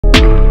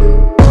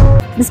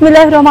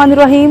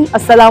बिस्मिल्लाहिर्रहमानिर्रहीम,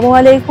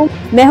 अस्सलामुअलैकुम।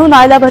 मैं हूं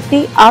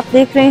नाइला-भट्टी, आप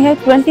देख रहे हैं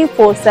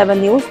 24/7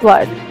 न्यूज़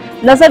वर्ल्ड।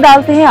 नजर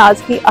डालते हैं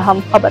आज की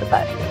अहम खबर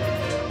पर।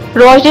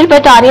 राचडील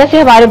ब्रिटानिया से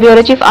हमारे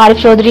बेवरोचीफ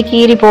आरिफ चौधरी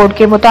की रिपोर्ट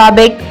के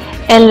मुताबिक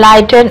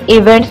ENLIGHTEN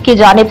EVENTS की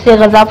जानिब से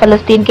गजा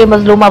फलस्तीन के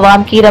मظलूम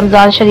अवाम की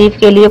रमजान शरीफ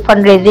के लिए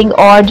फंड रेजिंग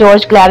और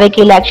जॉर्ज गैलवे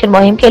की इलेक्शन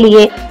मुहिम के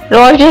लिए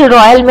राचडील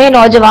रॉयल में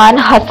नौजवान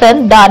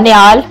हसन,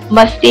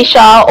 दनियाल-مستی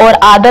और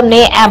आदम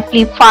ने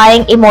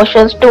एम्पलीफाइंग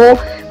इमोशंस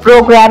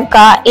 2परोग्राम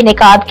का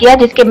इंعقاد किया,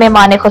 जिसके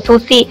महमान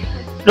खصوصी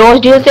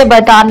राचडील से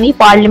برطانوی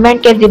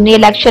पार्लियामेंट के ज़िमनी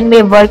इलेक्शन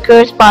में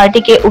वर्कर्स पार्टी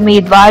के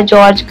उम्मीदवार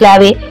जॉर्ज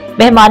गैलवे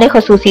मेहमान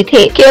खصوصी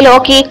थे। केलो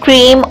की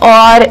क्रीम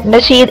और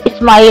नशीद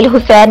इस्माइल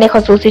हुसैन ने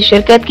खصوصी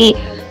शिरकत की।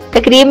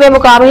 तकरीब में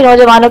मुकामी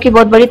नौजवानों की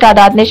बहुत बड़ी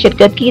तादाद ने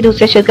शिरकत की।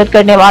 दूसरे शिरकत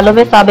करने वालों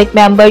में साबिक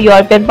मेंबर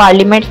यूरोपियन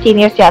पार्लियामेंट,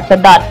 सीनियर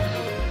सियासतदान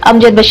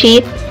अमजद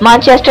बशीर,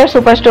 मैनचेस्टर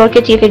सुपरस्टोर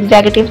के chief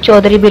executive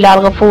Chaudhary Bilal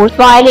Ghafoor,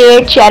 smile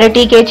add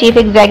charity के chief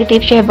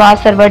executive Shahbaz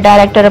server,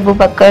 director Abu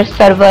बकर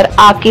सरवर,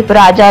 आकिब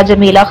राजा,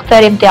 जमील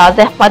अख्तर, इम्तियाज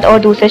अहमद और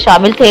दूसरे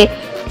शामिल थे।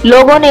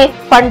 लोगों ने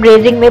फंड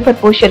रेजिंग में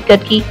भरपूर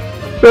शिरकत की।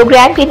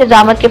 प्रोग्राम की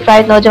निजामत के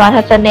फराइज नौजवान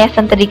हसन ने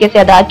अहसन तरीके से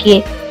अदा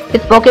किए।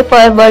 इस मौके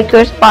पर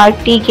वर्कर्स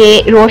पार्टी के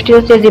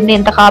राचडील से ज़िमनी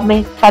इंतखाब में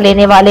हिस्सा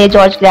लेने वाले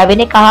जॉर्ज गैलवे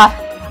ने कहा,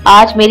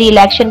 आज मेरी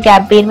इलेक्शन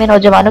कैंपेन में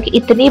नौजवानों की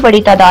इतनी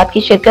बड़ी तादाद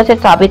की शिरकत से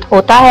साबित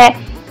होता है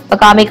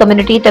मकामी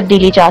कम्युनिटी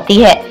तब्दीली चाहती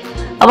है।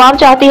 अवाम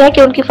चाहती है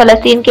कि उनकी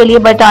फलस्तीन के लिए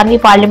बरतानवी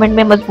पार्लियामेंट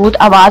में मजबूत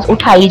आवाज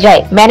उठाई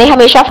जाए। मैंने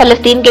हमेशा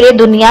फलस्तीन के लिए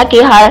दुनिया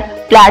के हर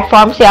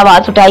प्लेटफॉर्म से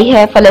आवाज उठाई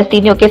है।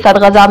 फलस्तीनियों के साथ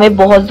गजा में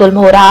बहुत जुल्म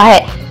हो रहा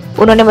है।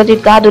 उन्होंने मजीद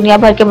कहा, दुनिया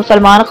भर के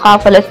मुसलमान खा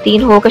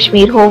फलस्तीन हो,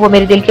 कश्मीर हो, वो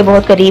मेरे दिल के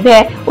बहुत करीब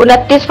है।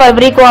 29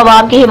 फरवरी को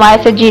अवाम की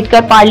हिमायत से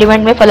जीतकर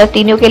पार्लियामेंट में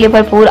फलस्तीनियों के लिए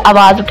भरपूर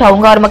आवाज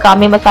उठाऊंगा और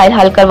मकामी मसाइल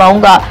हल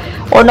करवाऊंगा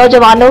और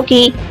नौजवानों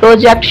की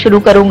प्रोजेक्ट शुरू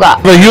करूंगा।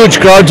 A huge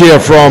crowd here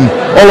from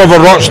all over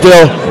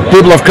Rochdale.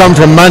 People have come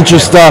from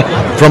Manchester,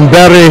 from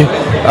Bury,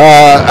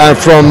 and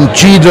from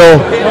Cheadle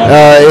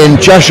in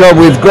Cheshire.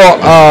 We've got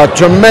a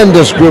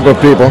tremendous group of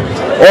people,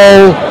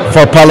 all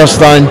for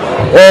Palestine,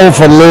 all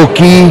for low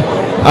key,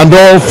 and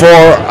all for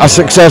a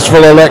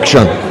successful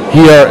election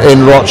here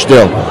in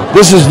Rochdale.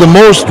 This is the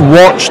most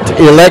watched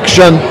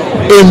election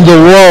in the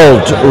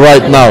world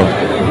right now,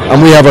 and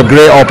we have a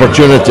great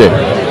opportunity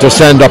to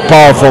send a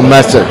powerful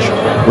message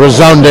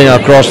resounding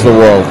across the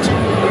world.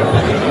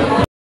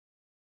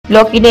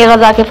 लोकी ने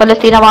गजा के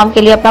फलस्तीन अवाम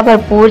के लिए अपना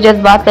भरपूर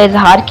जज्बात का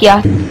इजहार किया।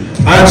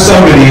 I'm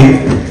somebody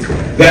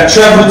that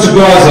travelled to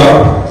Gaza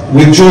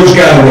with George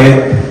Galloway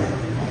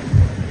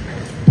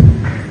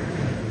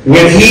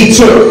when he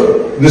took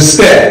the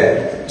step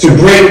to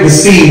break the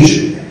siege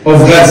of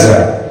Gaza.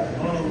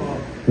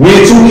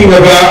 We're talking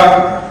about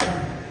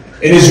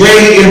an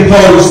Israeli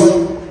imposed,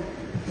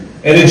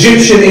 an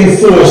Egyptian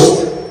enforced,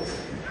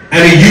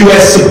 and a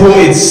US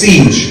supported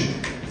siege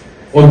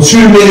on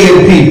 2 million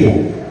people.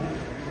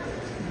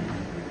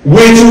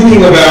 We're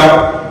talking about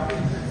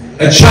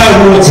a child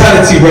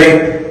mortality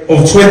rate of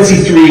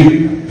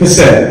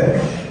 23%.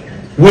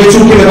 We're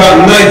talking about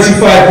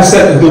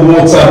 95% of the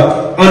water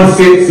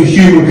unfit for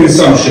human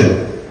consumption.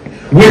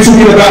 We're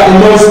talking about the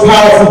most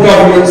powerful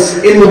governments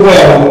in the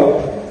world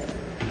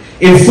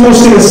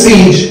enforcing a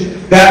siege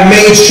that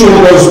made sure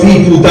those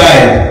people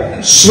died.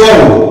 Slow,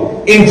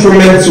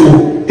 incremental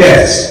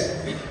deaths.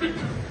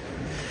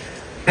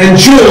 And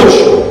George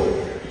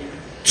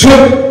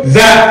took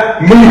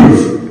that move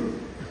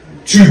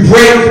to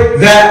break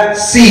that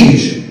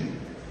siege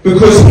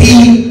because he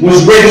was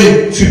ready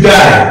to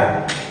die.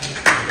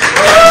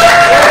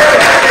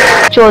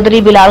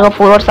 Chaudhary Bilal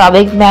Ghafoor और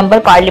साबिक member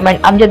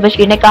parliament Amjad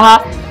Bashir ने कहा,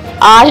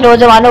 आज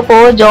नौजवानों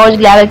को George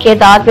गैलवे के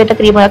दाद में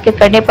तकरीब मुनक्किद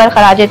करने पर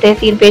खराज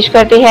तहसीन पेश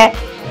करते हैं।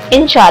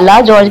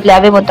 इंशाल्लाह जॉर्ज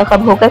गैलवे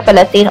मुंतखब होकर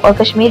फलस्तीन और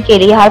कश्मीर के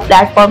लिए हर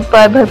प्लेटफॉर्म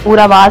पर भरपूर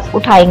आवाज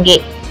उठाएंगे।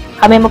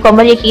 हमें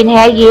मुकम्मल यकीन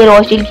है ये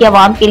राचडील की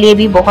आवाम के लिए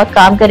भी बहुत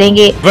काम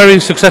करेंगे। Very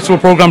successful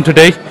programme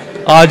today.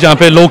 आज यहाँ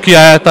पे लोग की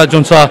आया था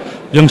जो सा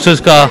यंगस्टर्स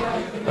का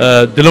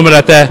दिलों में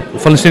रहता है,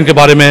 फलस्तीन के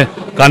बारे में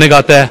गाने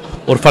गाता है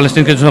और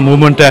फलस्तीन के जो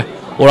मूवमेंट है।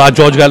 और आज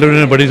जॉर्ज गैलवे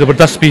ने बड़ी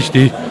ज़बरदस्त स्पीच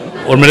दी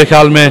और मेरे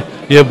ख्याल में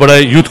ये बड़ा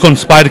यूथ को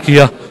इंस्पायर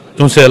किया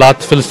जो से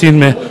हालात फ़लस्तीन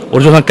में।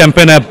 और जो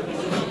कैंपेन है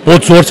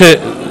बहुत ज़ोर से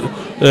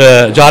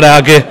जा रहा है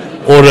आगे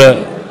और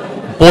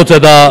बहुत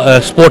ज़्यादा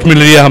सपोर्ट मिल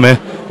रही है हमें।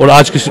 और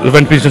आज की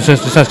इवेंट भी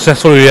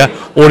सक्सेसफुल हुई है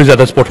और ही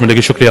ज़्यादा सपोर्ट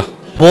मिलेगी। शुक्रिया।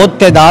 बहुत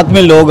तादाद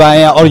में लोग आए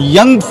हैं और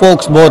यंग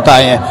फोक्स बहुत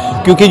आए हैं,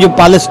 क्योंकि जो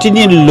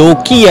पालस्तीनियन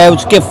लोकी है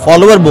उसके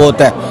फॉलोअर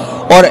बहुत है।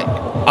 और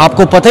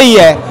आपको पता ही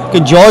है कि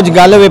जॉर्ज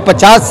गैलवे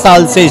 50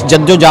 साल से इस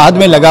जद्दोजहद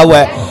में लगा हुआ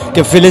है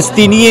कि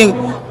फ़िलिस्तीनी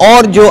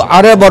और जो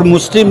अरब और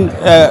मुस्लिम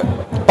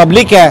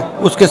पब्लिक है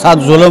उसके साथ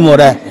जुल्म हो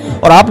रहा है।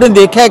 और आपने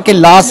देखा है कि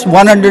लास्ट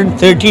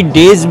 130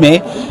 डेज में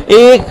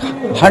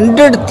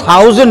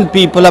 100,000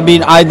 people have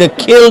been either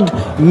killed,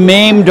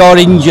 maimed or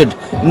injured.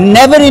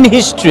 Never in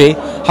history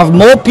have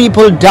more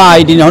people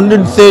died in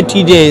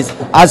 130 days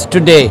as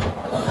today.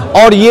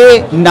 और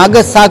ये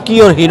नागासाकी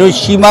और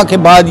हिरोशिमा के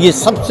बाद ये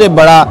सबसे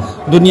बड़ा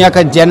दुनिया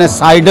का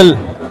जेनोसाइडल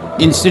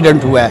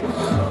इंसिडेंट हुआ है।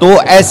 तो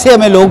ऐसे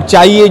हमें लोग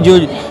चाहिए जो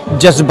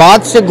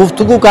जज्बात से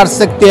गुफ्तगू कर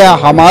सकते हैं,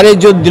 हमारे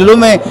जो दिलों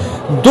में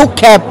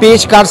दुख है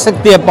पेश कर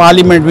सकते हैं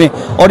पार्लियामेंट में,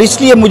 और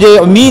इसलिए मुझे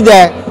उम्मीद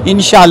है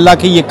इंशाअल्लाह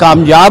कि ये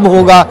कामयाब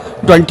होगा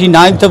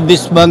 29th of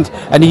this month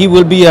and he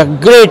will be a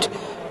great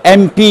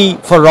MP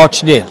for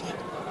राचडील।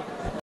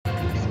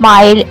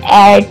 Smile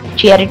at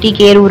charity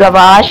के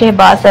रूरवा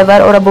शहबाज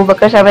सरवर और अबू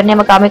बकर सरवर ने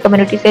मकामी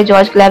कम्युनिटी से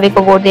जॉर्ज गैलवे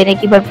को वोट देने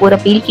की भरपूर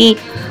अपील की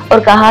और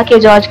कहा कि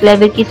जॉर्ज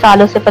गैलवे की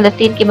सालों से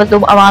फलस्तीन की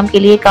मजलूम आवाम के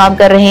लिए काम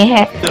कर रहे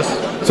हैं।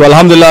 So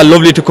alhamdulillah,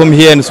 lovely to come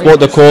here and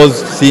support the cause,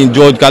 seeing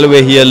George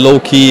Galloway here low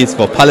key, it's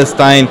for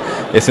Palestine,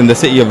 it's in the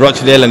city of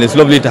Rochdale and it's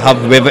lovely to have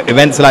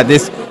events like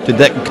this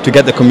to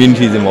get the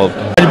communities involved.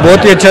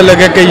 बहुत ही अच्छा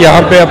लगा कि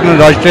यहाँ पे अपने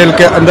राचडील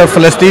के अंदर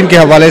फ़लस्तीन के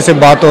हवाले से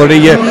बात हो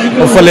रही है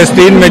और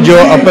फ़लस्तीन में जो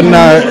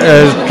अपना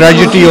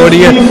ट्रेजिडी हो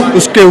रही है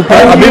उसके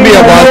ऊपर अभी भी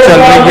आवाज़ चल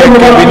रही है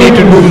कि we need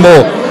to do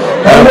more,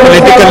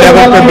 political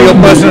level पे भी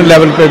और पर्सनल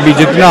लेवल पे भी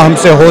जितना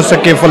हमसे हो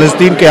सके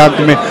फ़लस्तीन के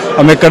हक़ में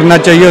हमें करना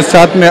चाहिए। और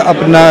साथ में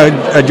अपना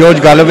जॉर्ज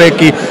गैलवे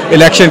की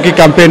इलेक्शन की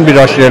कैंपेन भी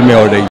राचडील में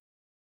हो रही है।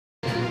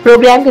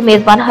 प्रोग्राम के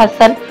मेजबान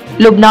हसन,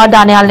 लुबना और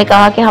दानियाल ने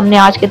कहा कि हमने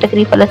आज की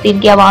तकरीब फलस्तीन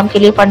की आवाम के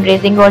लिए फंड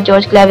रेजिंग और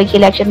जॉर्ज गैलवे की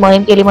इलेक्शन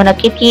मुहिम के लिए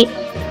मुनक्किद की।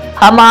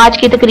 हम आज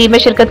की तकरीब में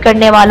शिरकत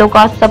करने वालों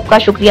का सबका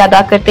शुक्रिया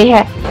अदा करते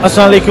हैं।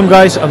 Assalamu alaikum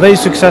guys, a very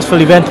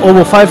successful event.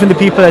 Over 500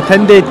 people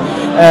attended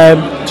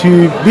to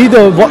be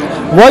the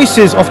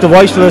voices of the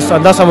voiceless,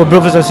 and that's our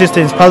brothers and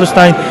sisters in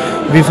Palestine.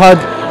 We've had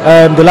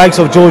the likes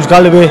of George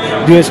Galloway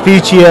do a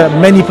speech here,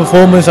 many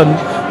performers and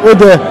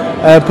other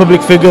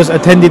public figures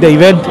attended the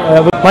event.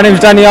 My name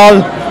is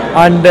Daniel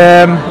and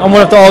I'm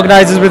one of the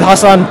organisers with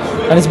Hassan,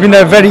 and it's been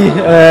a very,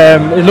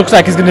 it looks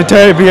like it's going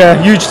to be a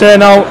huge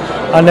turnout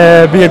and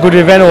be a good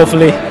event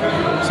hopefully.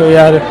 So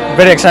yeah,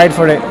 very excited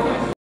for it.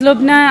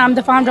 Lubna, I'm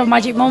the founder of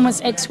Magic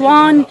Moments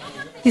X1.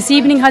 This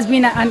evening has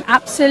been an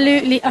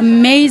absolutely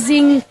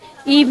amazing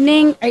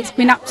evening. It's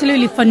been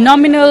absolutely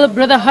phenomenal.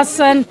 Brother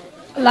Hassan,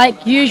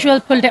 like usual,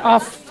 pulled it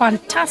off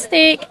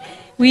fantastic.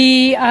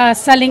 We are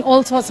selling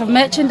all sorts of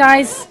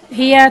merchandise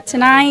here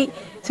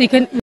tonight, so you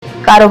can.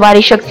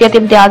 कारोबारी शख्सियत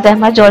Imtiaz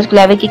Ahmad, George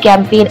गैलवे की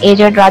campaign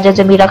agent राजा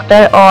जमीर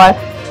अख्तर और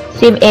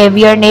SIM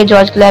एवियर ने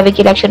George गैलवे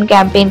की election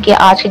campaign के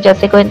आज के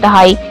जलसे को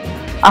इंतहाई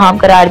अहम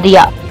करार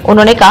दिया।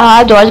 उन्होंने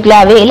कहा जॉर्ज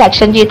गैलवे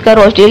इलेक्शन जीतकर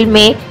राचडील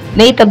में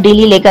नई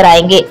तब्दीली लेकर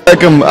आएंगे।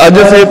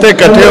 ਅੱਜ ਅਸੀਂ ਇੱਥੇ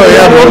ਇਕੱਠੇ ਹੋਏ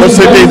ਆ ਰੋਲ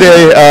ਸਿਟੀ ਦੇ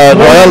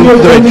ਰਾਇਲ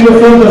ਦੇ ਵਿੱਚ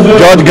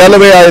ਜॉर्ज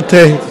ਗੈਲਵੇ ਆਏ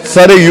थे,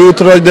 ਸਾਰੇ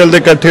ਯੂਥ ਰਾਚਡील ਦੇ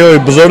ਇਕੱਠੇ ਹੋਏ,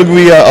 ਬਜ਼ੁਰਗ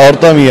ਵੀ ਆ,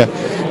 ਔਰਤਾਂ ਵੀ ਆ,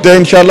 ਤੇ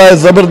ਇਨਸ਼ਾਅੱਲਾ ਇਹ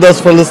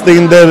ਜ਼ਬਰਦਸਤ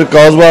ਫਲਸਤੀਨ ਦੇ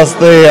ਕਾਜ਼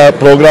ਵਾਸਤੇ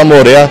ਪ੍ਰੋਗਰਾਮ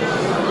ਹੋ ਰਿਹਾ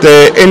ਤੇ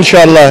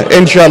ਇਨਸ਼ਾਅੱਲਾ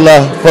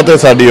ਫਤਿਹ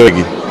ਸਾਡੀ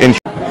ਹੋਏਗੀ।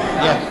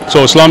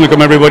 So assalamu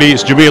alaikum everybody,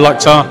 it's Jamil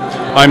Akhtar.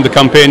 I'm the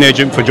campaign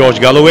agent for George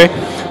Galloway.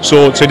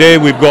 So today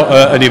we've got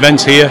an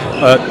event here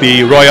at the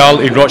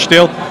Royal in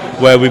Rochdale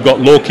where we've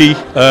got Loki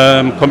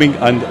coming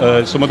and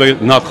some of the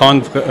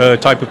Narcan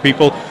type of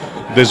people.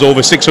 There's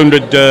over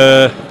 600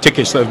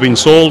 tickets that have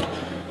been sold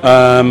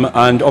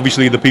and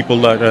obviously the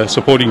people that are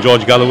supporting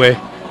George Galloway,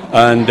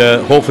 and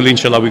hopefully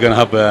inshallah we're going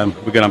to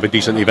have a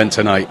decent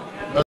event tonight.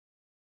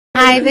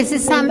 Hi, this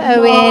is Sam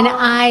Owen.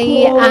 I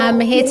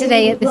am here today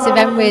at this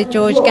event with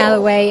George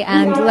Galloway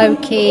and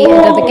Loki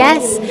and other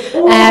guests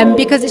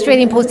because it's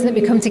really important that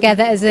we come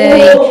together as a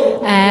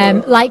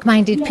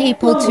like-minded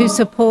people to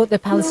support the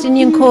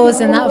Palestinian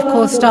cause, and that of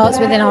course starts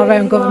within our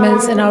own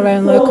governments and our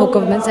own local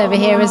governments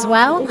over here as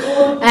well.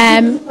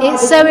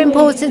 It's so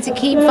important to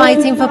keep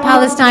fighting for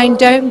Palestine.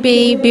 Don't be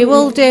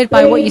bewildered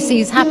by what you see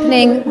is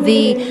happening.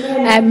 The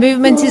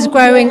movement is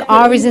growing,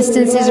 our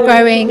resistance is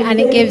growing,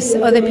 and it gives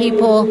other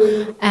people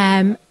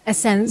a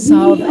sense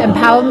of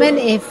empowerment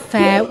if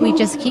we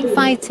just keep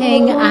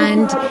fighting,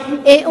 and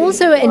it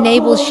also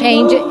enables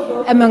change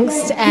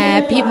amongst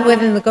people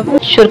within the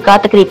government. शुरका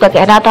तकरीब का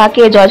कहना था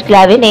कि George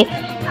गैलवे ने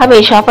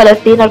हमेशा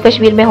फलस्तीन और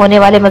कश्मीर में होने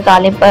वाले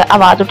मसालिम पर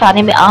आवाज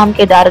उठाने में अहम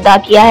किरदार अदा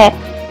किया है,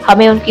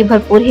 हमें उनकी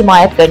भरपूर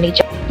हिमायत करनी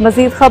चाहिए।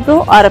 मजीद खबरों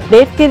और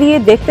अपडेट के लिए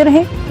देखते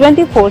रहें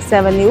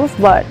 24/7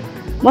 न्यूज़ वर्ल्ड,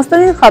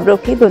 मुस्तकिल खबरों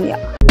की दुनिया।